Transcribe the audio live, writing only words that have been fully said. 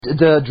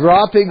the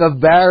dropping of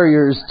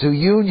barriers to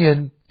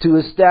union to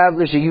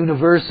establish a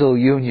universal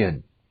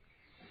union.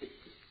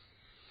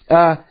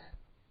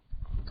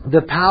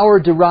 The power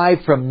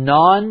derived from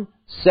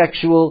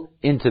non-sexual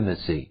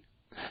intimacy.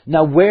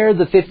 Now, where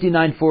the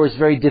 59-4 is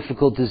very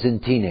difficult is in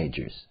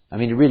teenagers. I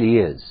mean, it really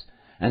is.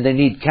 And they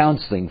need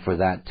counseling for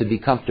that, to be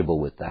comfortable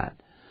with that.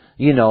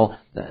 You know,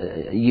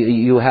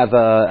 you have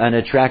an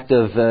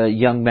attractive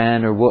young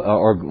man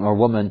or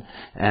woman,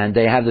 and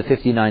they have the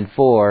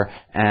 59-4,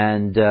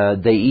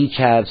 and they each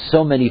have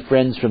so many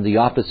friends from the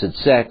opposite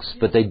sex,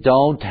 but they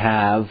don't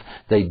have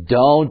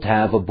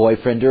a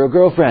boyfriend or a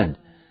girlfriend.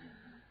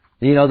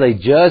 You know, they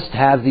just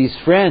have these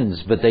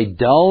friends, but they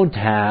don't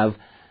have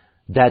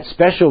that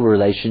special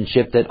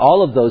relationship that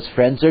all of those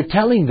friends are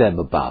telling them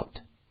about.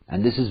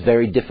 And this is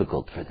very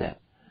difficult for them.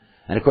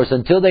 And of course,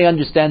 until they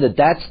understand that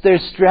that's their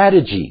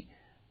strategy,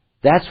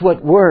 that's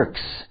what works,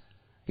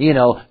 you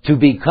know, to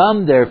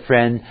become their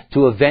friend,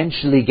 to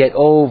eventually get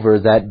over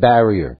that barrier.